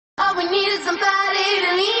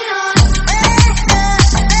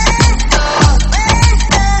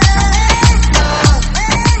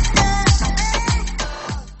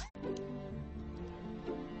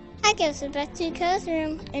guys, we're back to the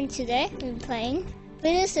classroom, and today we're playing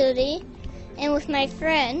Minnesota, and with my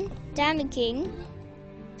friend diamondking.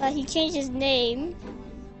 He changed his name.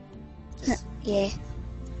 Yeah.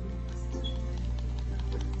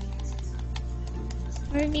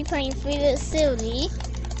 We're gonna be playing Minnesota.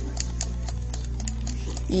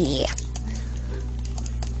 Yeah.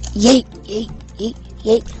 Yay! Yay! Yay!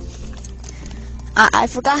 Yay! I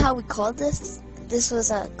forgot how we called this. This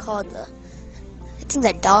was called the. I think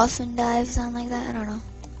the dolphin dive, something like that. I don't know.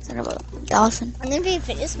 Is that about a dolphin? I'm gonna be a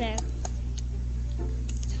fitness man.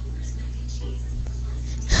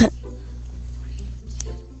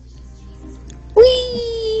 Whee!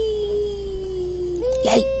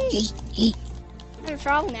 Yay! Yay! Yay! I'm a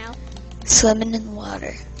frog now. Swimming in the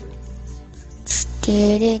water.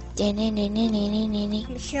 I'm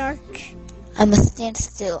a shark. I'm a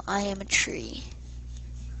standstill. I am a tree.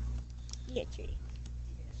 You a tree.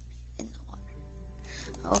 In the water.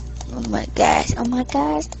 Oh my gosh. Oh my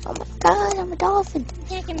gosh. Oh my god. I'm a dolphin.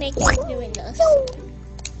 I can make it doing this.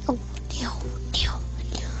 Oh, no, no.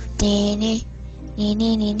 Nene.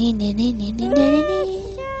 Nene, nene, nene, nene, nene.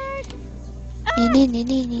 Nene,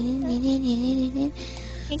 nene, nene, nene, nene.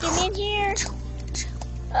 Can you get me in here?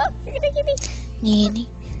 Oh, you're gonna get me. Nene.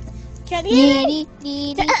 Get in. Nene,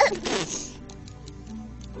 nene.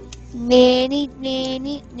 Nene,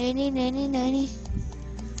 nene, nene, nene, nene.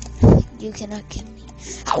 You cannot get me.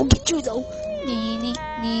 I will get you though. Nene,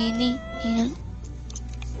 nene, nene.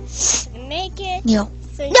 Make it. No.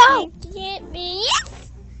 So you No! can get me.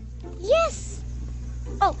 Yes! Yes!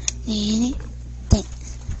 Oh, Nene.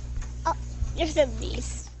 Thanks. you're the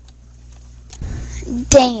beast.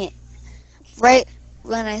 Dang it. Right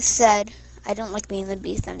when I said I don't like being the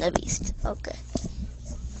beast, I'm the beast. Okay.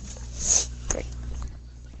 Great.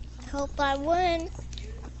 I hope I win.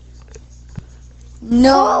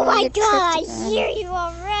 No. Oh my you god, I tricked me. hear you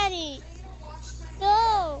already.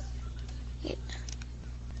 No. Yeah.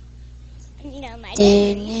 You know, my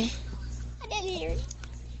Dang it. I didn't hear you.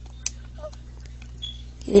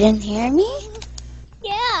 You didn't hear me?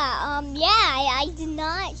 Yeah, I did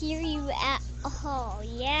not hear you at all.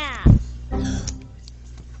 Yeah.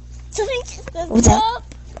 Something just What was that? up.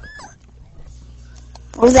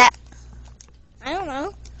 What was that? I don't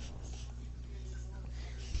know.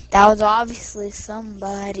 That was obviously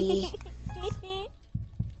somebody.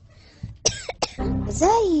 Was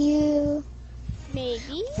that you?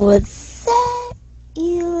 Maybe. Was that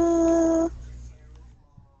you?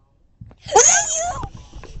 Was that you?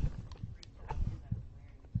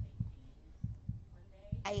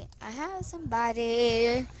 I have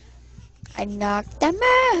somebody. I knocked them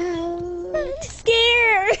out. I'm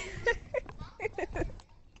scared.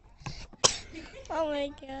 Oh my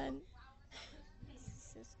god. This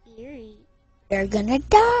is so scary. They're gonna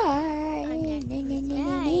die. I'm not gonna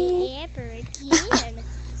Na-na-na-na-na. die ever again.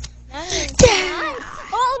 Yeah.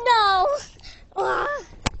 Oh no!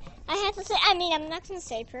 I have to say. I mean, I'm not gonna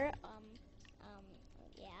save her.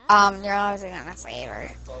 Yeah. You're always gonna save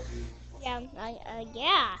her. Yeah.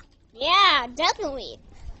 Yeah. Yeah. Definitely.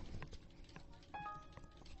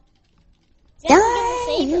 Definitely gonna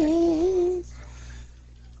save her. Dying.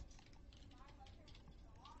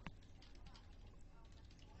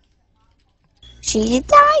 She's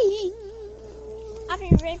dying. I'll be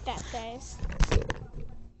right back, guys.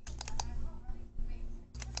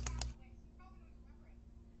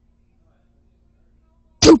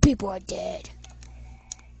 Two people are dead.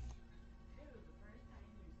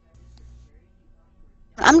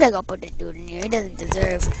 I'm gonna go put the dude in here. He doesn't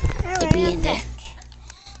deserve to be in there.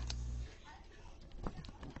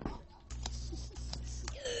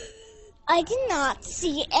 I did not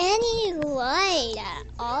see any light at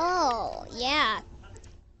all. Yeah.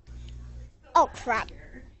 Oh crap.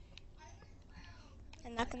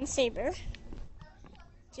 I'm not gonna save her.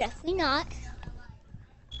 Definitely not.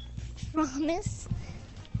 Promise.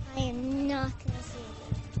 I am not gonna save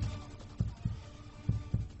her.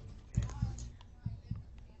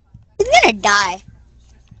 He's gonna die.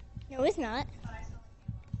 No, it's not.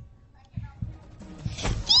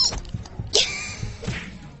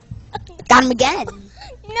 Got him again.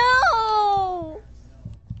 No!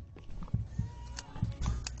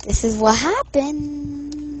 This is what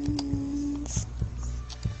happens.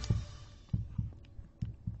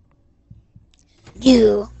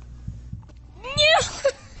 You No!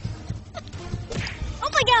 Oh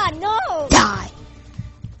my god, no! die.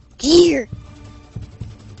 Here.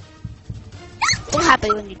 What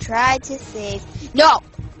happened when you tried to save? No.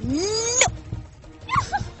 No.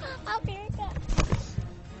 I'll be right back.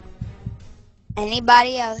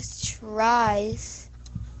 Anybody else tries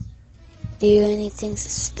to do anything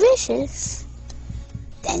suspicious,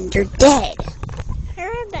 Then you're dead.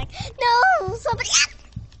 I'm back. No, somebody save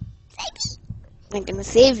me. I'm gonna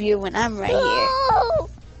save you when I'm right No. here.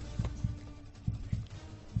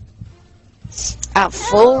 At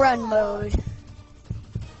full run mode.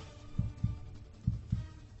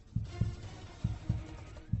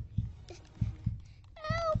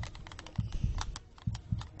 Help.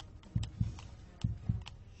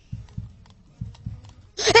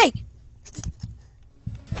 Hey!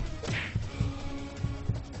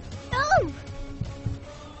 No.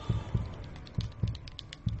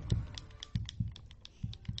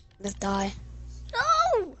 Just die.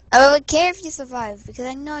 No. I would care if you survive because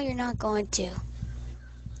I know you're not going to.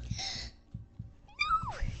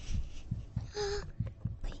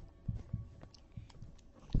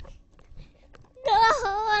 No,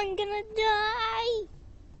 I'm gonna die.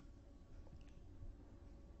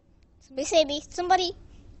 Somebody save me. Somebody.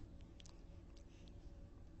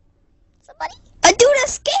 Somebody. A dude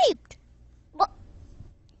escaped! What?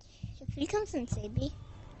 If he comes and save me,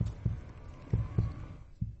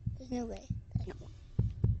 there's no way.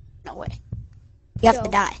 No way. You have to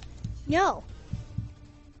No. die. No.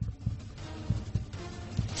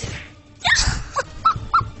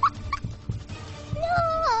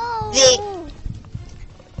 No. Vic.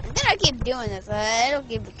 I'm gonna keep doing this. I don't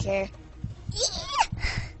give a care.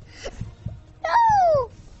 No.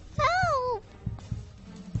 Help.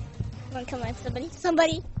 Come on, somebody.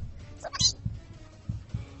 Somebody. Somebody.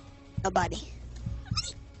 Nobody.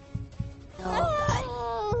 Nobody.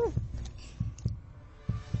 No.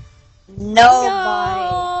 Nobody.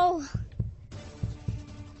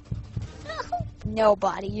 No.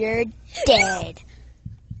 Nobody. You're dead.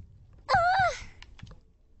 No.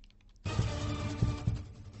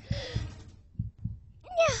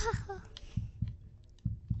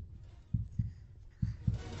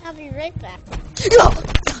 I'll be right back. No!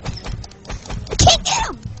 I can't get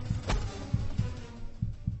him!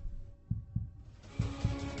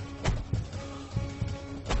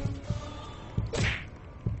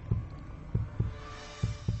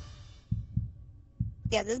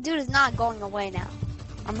 Yeah, this dude is not going away now.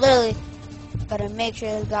 I'm literally gonna make sure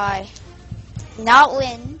this guy not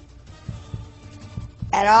win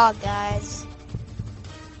at all, guys.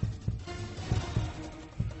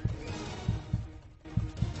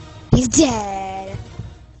 He's dead.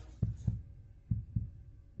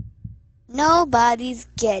 Nobody's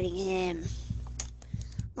getting him.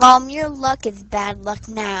 Mom, your luck is bad luck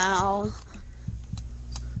now.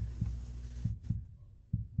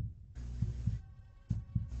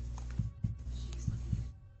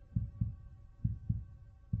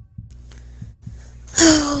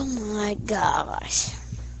 Oh my gosh.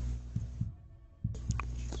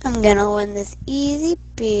 I'm gonna win this easy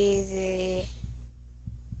peasy.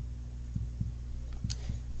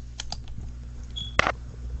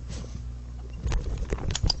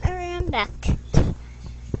 I'm back.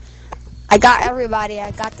 I got everybody. I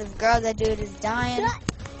got this girl. That dude is dying.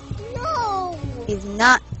 No. He's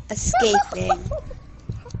not escaping.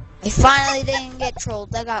 I finally didn't get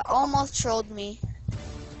trolled. That guy almost trolled me.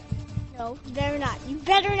 No, you better not. You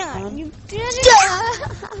better not. You better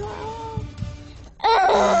not.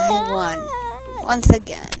 He won. Once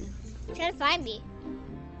again. Try to find me.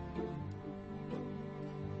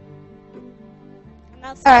 I'm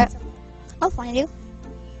outside. Alright. I'll find you.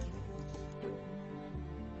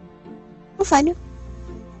 I'll find you.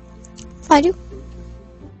 Find you.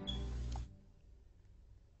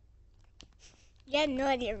 You have no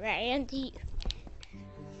idea where I am, do you?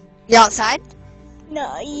 You outside?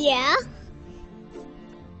 No, yeah.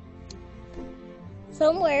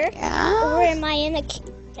 Somewhere. Yeah. Or am I in a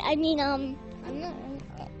I mean, I'm not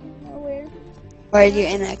nowhere. Are you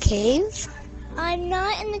in a cave? I'm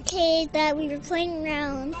not in the cave that we were playing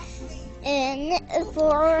around in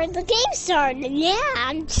before the game started. Yeah,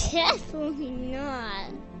 I'm definitely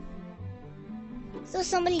not. So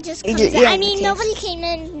somebody just comes in. I mean, nobody came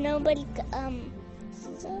in. Nobody,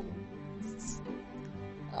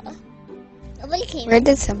 nobody came in. Where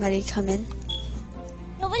did somebody come in?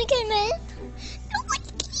 Nobody came in. Nobody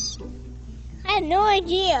came in. I have no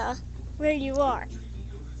idea where you are.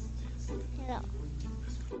 Hello.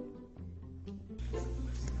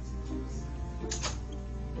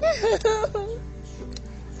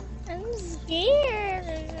 I'm scared.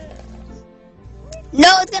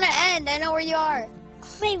 No, it's gonna end. I know where you are.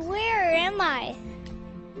 Wait, where am I?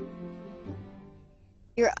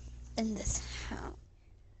 You're in this house.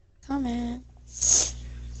 Come in.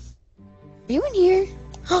 Are you in here?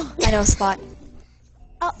 I know a spot.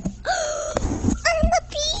 Oh. I'm the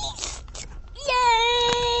beast!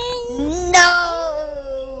 Yay!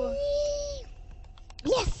 No!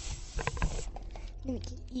 Yes! Let me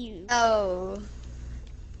get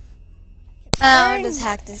I'll just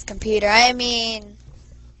hack this computer. I mean,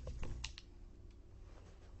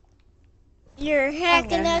 You're I'm hacking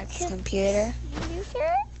gonna that hack this computer.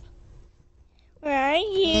 computer? Where are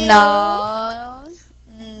you? No.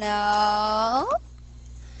 No.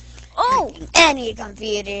 Oh! Hacking any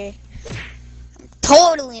computer. I'm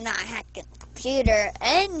totally not hacking the computer.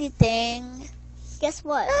 Anything. Guess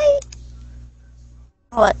what? What?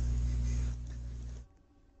 What?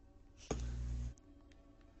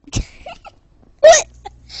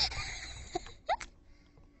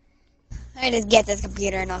 I just get this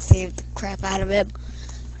computer and I'll save the crap out of it.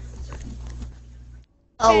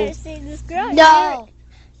 Try Oh. to save this girl. No.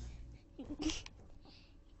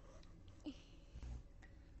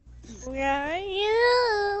 Where are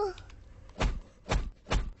you?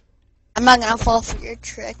 I'm not gonna fall for your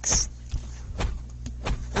tricks.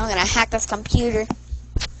 I'm gonna hack this computer.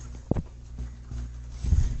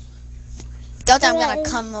 Don't think I'm gonna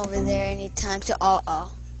come over there anytime soon.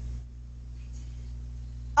 Uh-oh.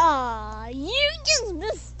 Aw, you just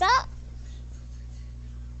messed up.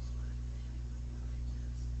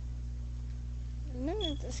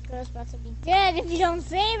 Remember, this girl's about to be dead if you don't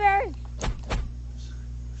save her.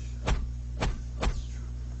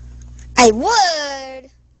 I would,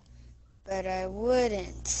 but I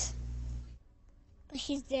wouldn't. But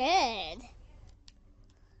she's dead.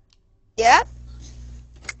 Yep.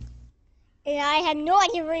 And I had no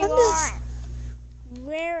idea where you are.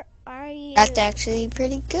 Where are you? That's actually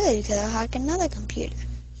pretty good because I'll hack another computer.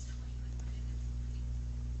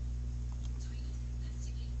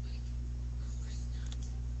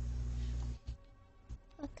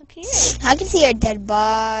 What computer? I can see her dead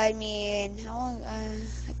body. I mean,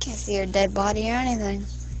 I can't see her dead body or anything.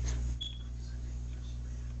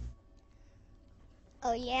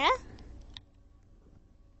 Oh, yeah?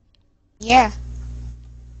 Yeah.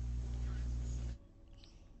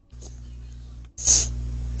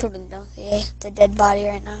 Probably don't see the dead body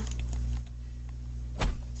right now.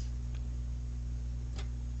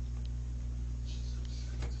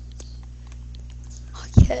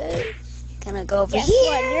 Okay. Gonna go over Guess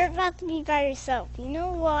here. what? You're about to be by yourself. You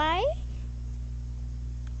know why?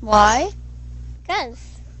 Why?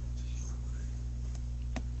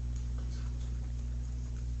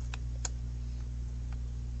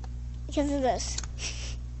 Because of this.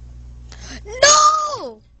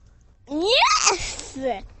 No! Yes!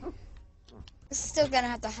 I'm still gonna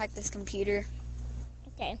have to hack this computer.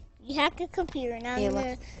 Okay, you hacked the computer. Now Yeah, I'm what?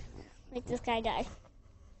 gonna make this guy die.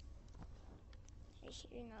 Are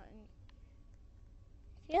you not in?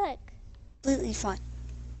 I feel like Completely fine.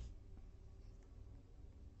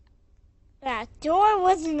 that door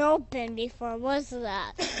wasn't open before, was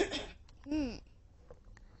that?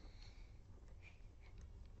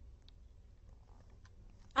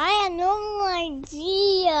 I had no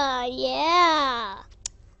idea. Yeah.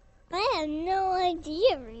 I had no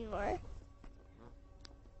idea where you were.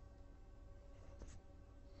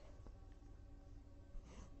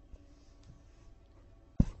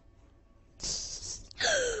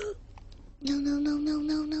 No, no, no, no,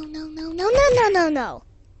 no, no, no, no, no, no, no, no, no.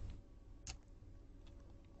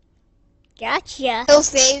 Gotcha. He'll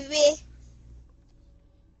save me.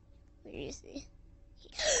 Where is he?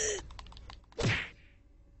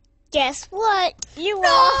 Guess what? You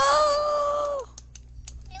lost. No!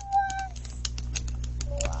 You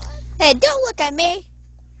lost. Hey, don't look at me.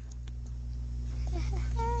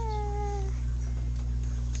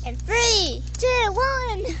 And 3, 2,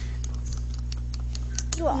 1.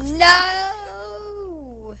 You lost. No!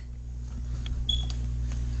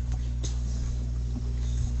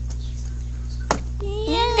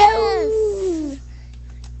 Yes.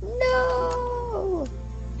 No!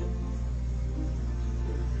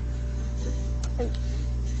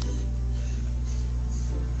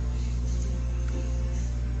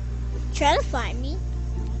 Try to find me.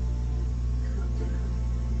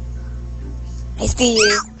 I see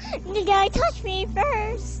you. You gotta touch me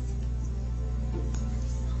first.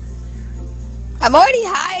 I'm already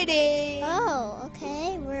hiding. Oh,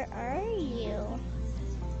 okay. Where are you?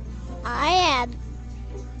 I have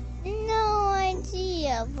no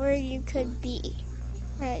idea where you could be.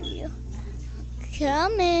 Where are you?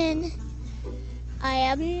 Come in. I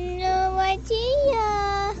have no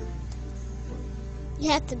idea. You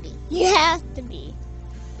have to be. You have to be.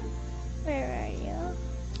 Where are you?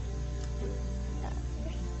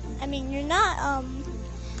 I mean, you're not,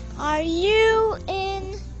 are you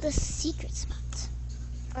in the secret spot?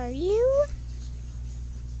 Are you?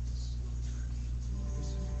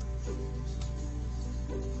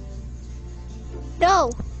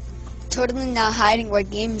 No. Totally not hiding where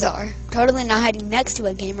games are. Totally not hiding next to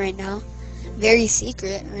a game right now. Very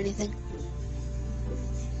secret or anything.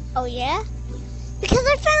 Oh yeah? Because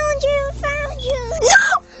I found you!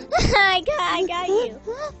 No! I got you.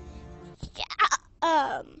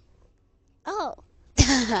 Yeah, oh.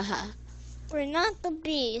 We're not the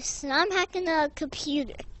beast. And I'm hacking a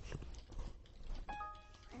computer.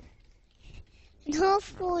 And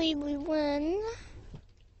hopefully we win.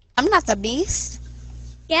 I'm not the beast.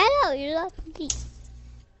 Yeah, I know, you're not the beast.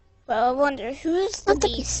 Well, I wonder, who's the Not the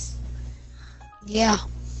beast? Yeah.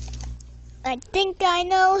 I think I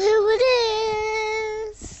know who it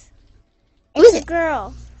is. Who is It's a it?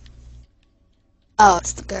 girl. Oh,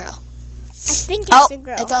 it's the girl. I think it's a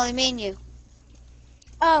girl. It's only me and you.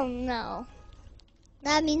 Oh no.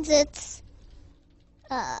 That means it's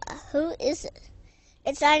who is it?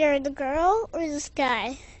 It's either the girl or this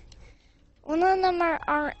guy. One of them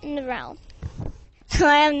aren't in the round. So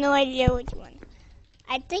I have no idea which one.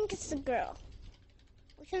 I think it's the girl.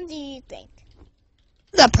 Which one do you think?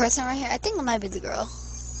 That person right here. I think it might be the girl.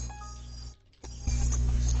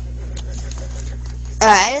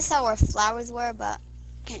 Alright, I just saw where flowers were, but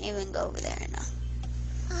can't even go over there now.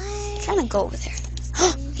 I'm trying to go over there.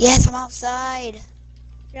 Yes, I'm outside.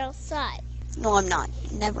 You're outside. No, I'm not.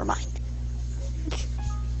 Never mind.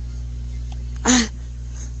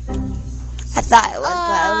 I thought it was,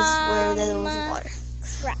 but I was where there was water.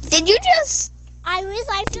 Crap. Did you just? I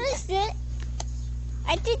missed it.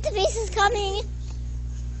 I think the beast is coming.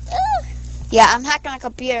 Ugh. Yeah, I'm hacking a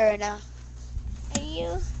computer right now. Are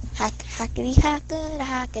you? Hackety hackety hack,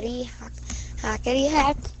 hackety hack, hackety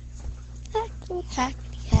hackety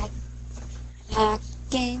hack,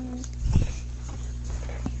 hacking.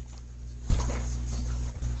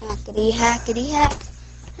 Hackety hackety hack,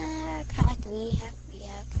 hackety hackety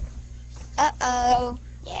hack. Uh-oh,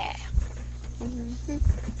 yeah.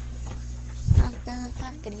 Hackety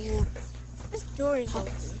hack, This door is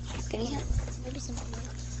open. hackety hack. Maybe something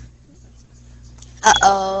else.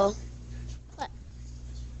 Uh-oh. What?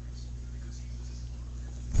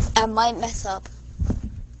 I might mess up.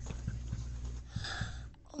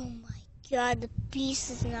 Oh my god, the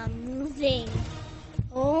beast is not moving.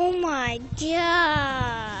 Oh my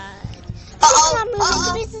god. The beast is not moving.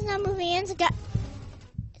 The beast is not moving. And it's a guy.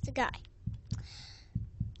 It's a guy.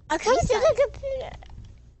 I'll come to the computer.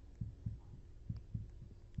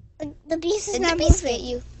 The beast is not Did the beast moving. hit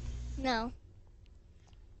you? No.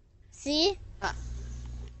 See?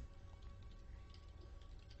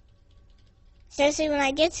 Seriously, when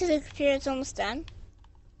I get to the computer, it's almost done.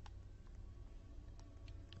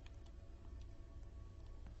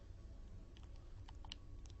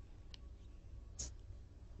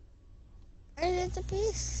 Where is the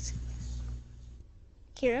beast?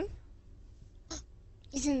 Hear him?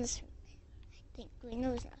 He's in this room. I think. Wait,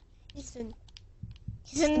 no, he's not.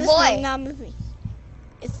 He's in this Boy. room, not moving.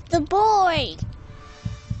 It's the boy!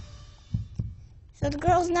 So the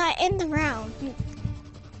girl's not in the round.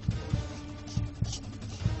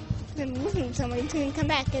 I'm moving somewhere until he come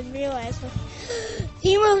back and realize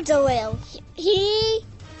he moved a little. He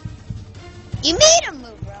You made him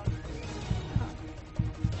move, bro.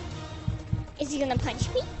 is he gonna punch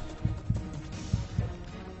me?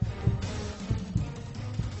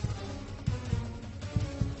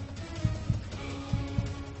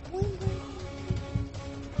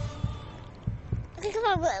 Okay,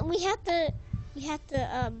 come on. We have to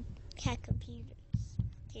hack computers.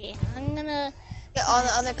 Okay, I'm gonna. Get all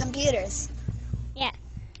the other computers. Yeah.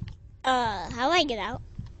 How do I get out?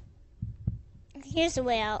 Here's the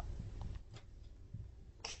way out.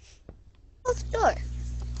 Close the door.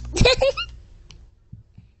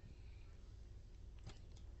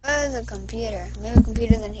 Where's the computer? Maybe the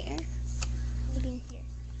computer's in here? Maybe in here.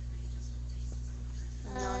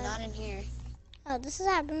 No, not in here. Oh, this is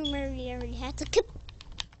that room where we already had to.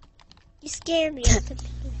 You scared me at the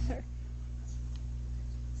computer.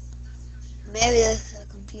 Maybe there's a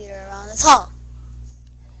computer around this hall.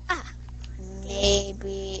 Ah.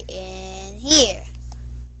 Maybe in here.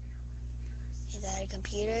 Is that a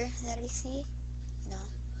computer that I see? No.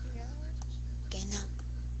 Okay, no.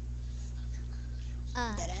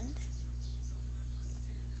 Dead end.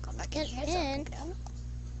 Come back in Dead here so I can end? get out.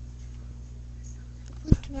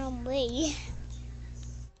 Went the wrong way.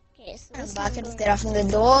 Okay, so I'm this back is and going- get off from the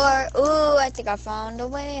door. Ooh, I think I found a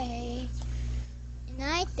way. And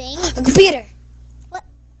I think A computer! where?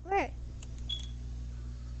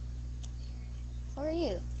 Where are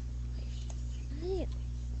you? Here.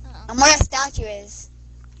 Oh, I'm where a statue is.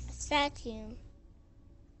 a statue.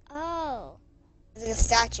 Oh, There's a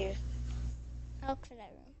statue. I'll look for that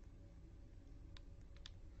room.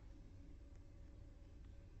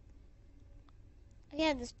 Oh,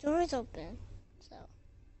 yeah, this door is open. So,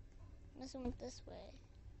 unless I went this way,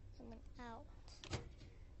 I went out.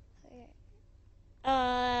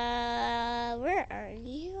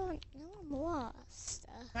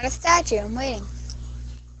 Not a statue. I'm waiting.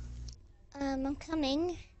 I'm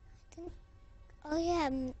coming. Oh yeah,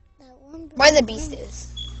 that one. Where the beast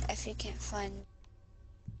is. If you can't find.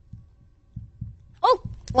 Oh.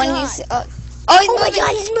 When God. you see. Oh, he's Oh my moving.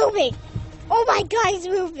 God, he's moving. Oh my God, he's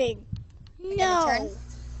moving. No. Turn.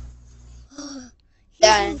 He's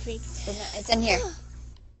Yeah, moving. it's in here.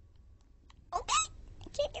 Okay. I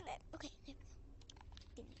can't get it. Okay.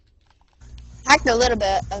 Hacked a little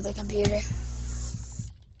bit of the computer.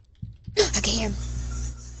 I can hear him.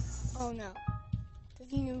 Oh no. Does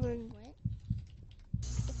he know where he went?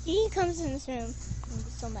 If he comes in this room, I'm gonna be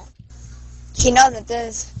so mad. He knows that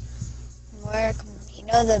there's more. He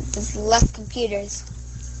knows that there's less computers.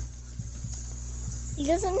 He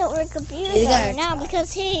doesn't know where computers He's are gonna now try.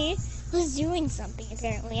 because he was doing something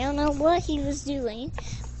apparently. I don't know what he was doing,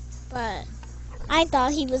 but I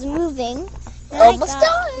thought he was moving. And Almost I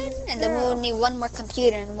thought done. he was a And then we'll girl. need one more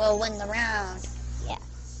computer and we'll win the round. Yeah.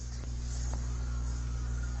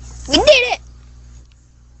 We did it!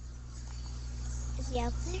 Is he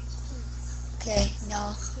out there? Okay,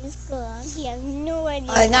 no. He's gone. He has no idea.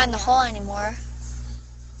 Oh, he's not in the where hole anymore.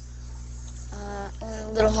 A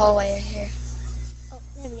little hallway right here. Oh,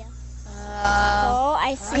 there we go. Uh, Oh,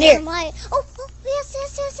 I see here. some light. Oh, yes,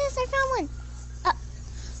 I found one.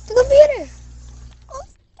 the computer. Oh,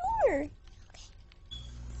 door. Okay.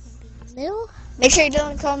 Maybe in the middle. Make sure you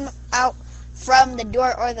don't come out from the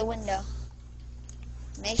door or the window.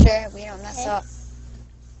 Make sure we don't mess Okay. up.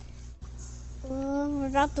 What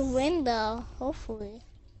about the window? Hopefully.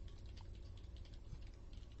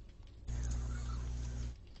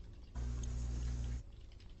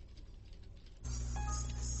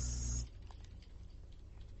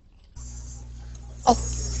 Oh,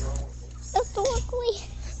 That's the luckily.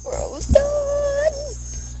 we're almost done.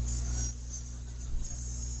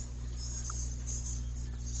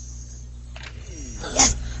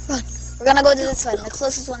 Yes, run. We're gonna go to this one, the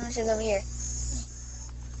closest one, which is over here.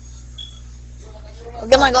 We're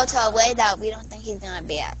gonna go to a way that we don't think he's gonna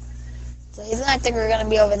be at. So he's gonna think we're gonna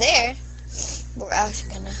be over there. But we're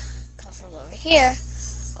actually gonna come from over here.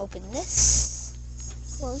 Open this.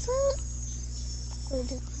 Close it.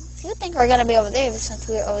 You think we're gonna be over there since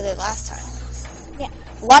we were over there last time. Yeah.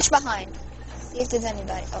 Watch behind. See if there's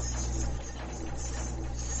anybody. Oh.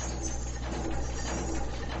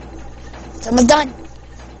 It's almost done.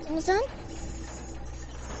 Almost done?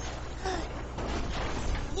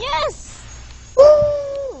 Yes! Woo!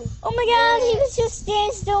 Oh my God, he was just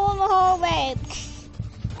standing still in the hallway.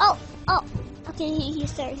 Oh. Okay, he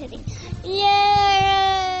started hitting.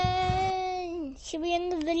 Yay! Should we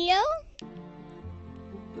end the video?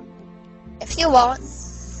 If you want.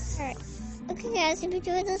 Alright. Okay guys, if you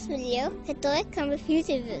enjoyed this video, hit the like, comment, if you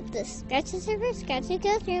did this. Scratch the server, scratch the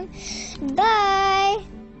ghost room. Bye!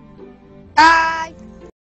 Bye.